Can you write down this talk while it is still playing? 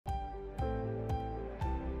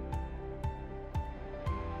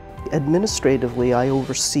Administratively, I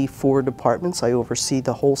oversee 4 departments. I oversee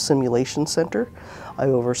the whole simulation center. I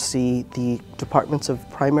oversee the departments of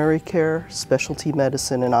primary care, specialty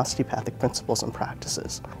medicine, and osteopathic principles and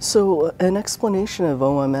practices. So an explanation of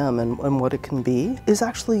OMM and what it can be is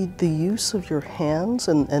actually the use of your hands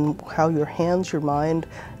and how your hands, your mind,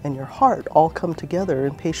 and your heart all come together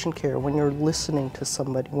in patient care when you're listening to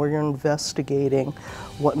somebody, where you're investigating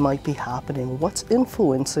what might be happening, what's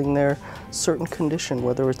influencing their certain condition,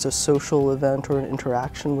 whether it's a social event or an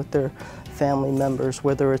interaction with their family members,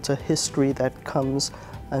 whether it's a history that comes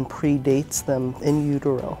and predates them in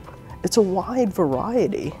utero. It's a wide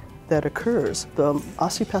variety that occurs. The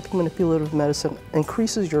osteopathic manipulative medicine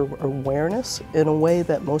increases your awareness in a way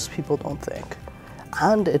that most people don't think.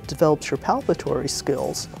 And it develops your palpatory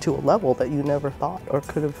skills to a level that you never thought or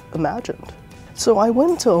could have imagined. So I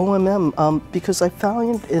went to OMM because I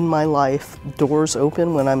found in my life doors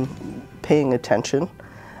open when I'm paying attention.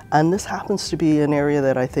 And this happens to be an area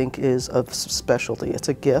that I think is of specialty. It's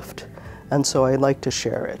a gift, and so I like to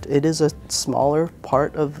share it. It is a smaller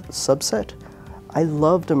part of the subset. I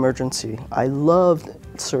loved emergency. I loved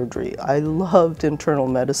surgery. I loved internal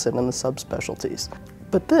medicine and the subspecialties.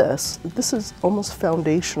 But this is almost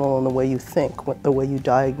foundational in the way you think, the way you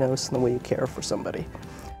diagnose, and the way you care for somebody.